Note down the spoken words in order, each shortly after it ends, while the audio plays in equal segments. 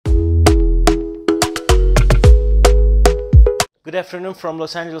Good afternoon from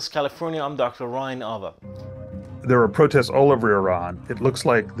Los Angeles, California. I'm Dr. Ryan Ava. There are protests all over Iran. It looks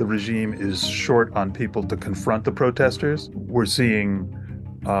like the regime is short on people to confront the protesters. We're seeing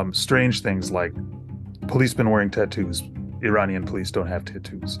strange things like policemen wearing tattoos. Iranian police don't have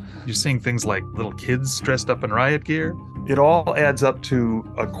tattoos. You're seeing things like little kids dressed up in riot gear. It all adds up to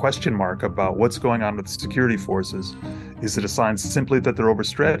a question mark about what's going on with the security forces. Is it a sign simply that they're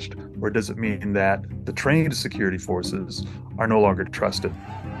overstretched, or does it mean that the trained security forces are no longer trusted?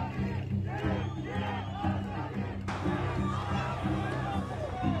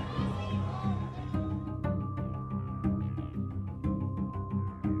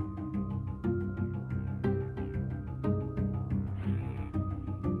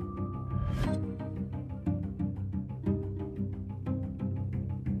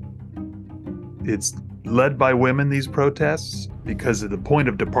 It's led by women, these protests, because the point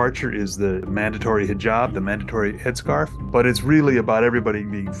of departure is the mandatory hijab, the mandatory headscarf. But it's really about everybody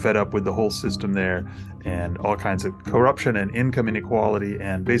being fed up with the whole system there and all kinds of corruption and income inequality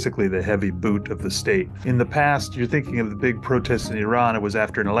and basically the heavy boot of the state. In the past, you're thinking of the big protests in Iran. It was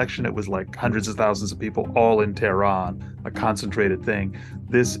after an election. It was like hundreds of thousands of people all in Tehran, a concentrated thing.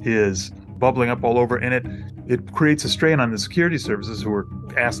 This is bubbling up all over, and it creates a strain on the security services who are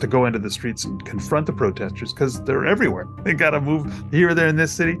asked to go into the streets and confront the protesters because they're everywhere. They got to move here, there in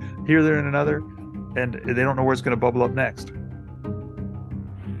this city, here, there in another, and they don't know where it's going to bubble up next.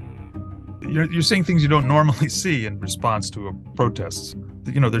 You're seeing things you don't normally see in response to protests.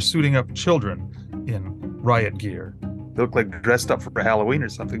 They're suiting up children in riot gear. They look like dressed up for Halloween or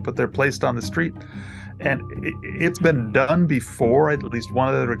something, but they're placed on the street. And it's been done before, at least one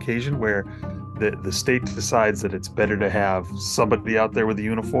other occasion, where the state decides that it's better to have somebody out there with a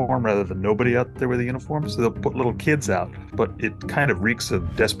uniform rather than nobody out there with a uniform. So they'll put little kids out, but it kind of reeks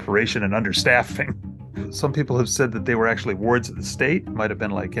of desperation and understaffing. Some people have said that they were actually wards of the state, might have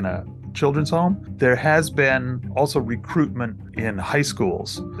been like in a children's home. There has been also recruitment in high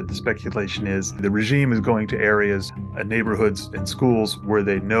schools. The speculation is the regime is going to areas, neighborhoods, and schools where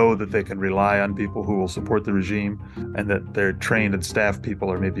they know that they can rely on people who will support the regime and that their trained and staffed people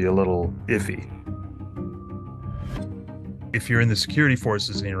are maybe a little iffy. If you're in the security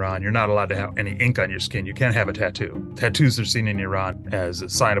forces in Iran, you're not allowed to have any ink on your skin. You can't have a tattoo. Tattoos are seen in Iran as a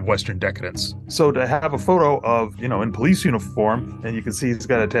sign of Western decadence. So to have a photo of, in police uniform, and you can see he's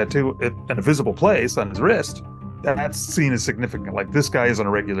got a tattoo in a visible place on his wrist, that's seen as significant. Like, this guy isn't a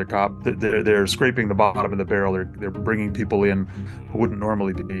regular cop. They're scraping the bottom of the barrel. They're bringing people in who wouldn't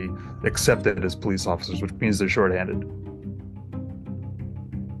normally be accepted as police officers, which means they're shorthanded.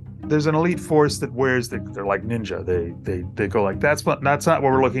 There's an elite force that wears, they're like ninja. They go like, that's not what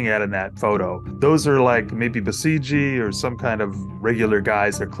we're looking at in that photo. Those are like maybe Basiji or some kind of regular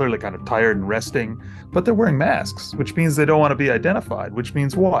guys. They're clearly kind of tired and resting, but they're wearing masks, which means they don't want to be identified, which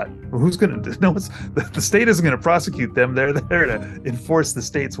means what? Who's going to know? The state isn't going to prosecute them. They're there to enforce the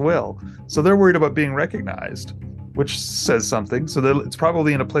state's will. So they're worried about being recognized, which says something. So it's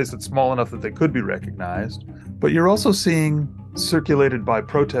probably in a place that's small enough that they could be recognized. But you're also seeing, circulated by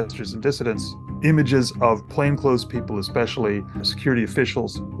protesters and dissidents, images of plainclothes people, especially security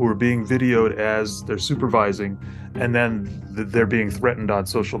officials, who are being videoed as they're supervising, and then they're being threatened on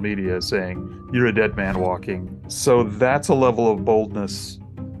social media saying, "You're a dead man walking." So that's a level of boldness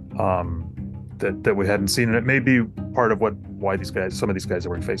that we hadn't seen, and it may be part of why some of these guys are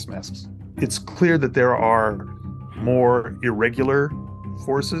wearing face masks. It's clear that there are more irregular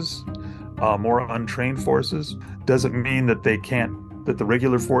forces, more untrained forces. Doesn't mean that that the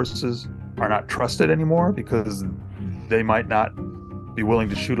regular forces are not trusted anymore, because they might not be willing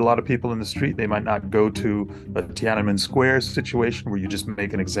to shoot a lot of people in the street. They might not go to a Tiananmen Square situation where you just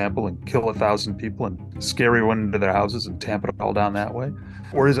make an example and kill 1,000 people and scare everyone into their houses and tamp it all down that way.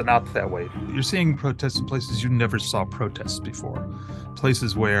 Or is it not that way? You're seeing protests in places you never saw protests before.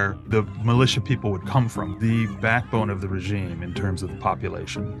 Places where the militia people would come from, the backbone of the regime in terms of the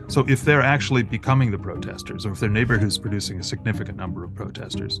population. So if they're actually becoming the protesters, or if their neighborhood is producing a significant number of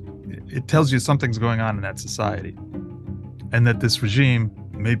protesters, it tells you something's going on in that society, and that this regime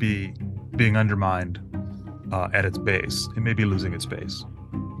may be being undermined at its base. It may be losing its base.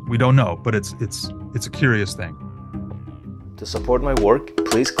 We don't know, but it's a curious thing. To support my work,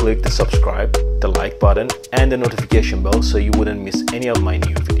 please click the subscribe, the like button, and the notification bell so you wouldn't miss any of my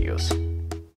new videos.